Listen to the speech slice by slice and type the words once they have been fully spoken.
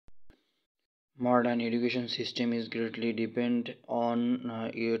Modern education system is greatly depend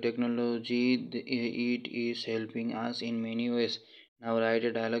on technology. It is helping us in many ways. Now write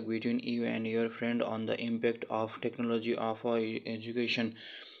a dialogue between you and your friend on the impact of technology of our education.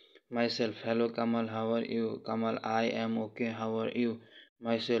 Myself, hello Kamal, how are you? Kamal, I am okay, how are you?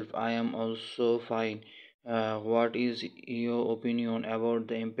 Myself, I am also fine. What is your opinion about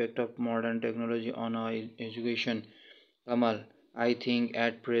the impact of modern technology on our education? Kamal, I think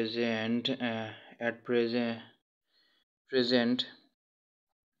at present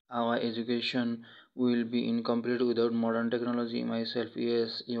our education will be incomplete without modern technology. Myself,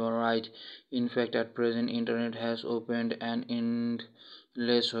 yes, you are right. In fact, at present, internet has opened an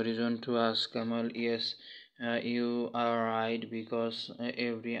endless horizon to us. Kamal, yes, you are right because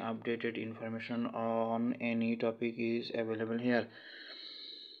every updated information on any topic is available here.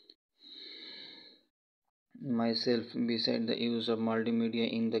 Myself, beside the use of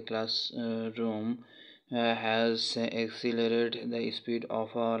multimedia in the classroom, has accelerated the speed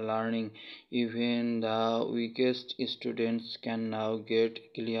of our learning. Even the weakest students can now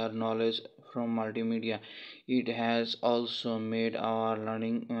get clear knowledge from multimedia. It has also made our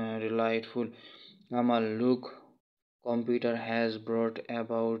learning delightful. Kamal, look, computer has brought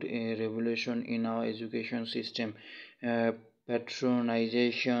about a revolution in our education system. Uh,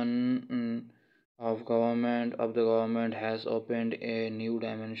 Patronization of the government has opened a new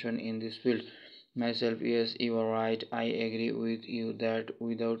dimension in this field. Myself, yes, you are right. I agree with you that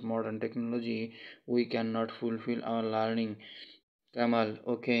without modern technology, we cannot fulfill our learning. Kamal,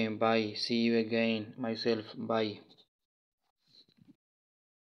 okay, bye. See you again. Myself, bye.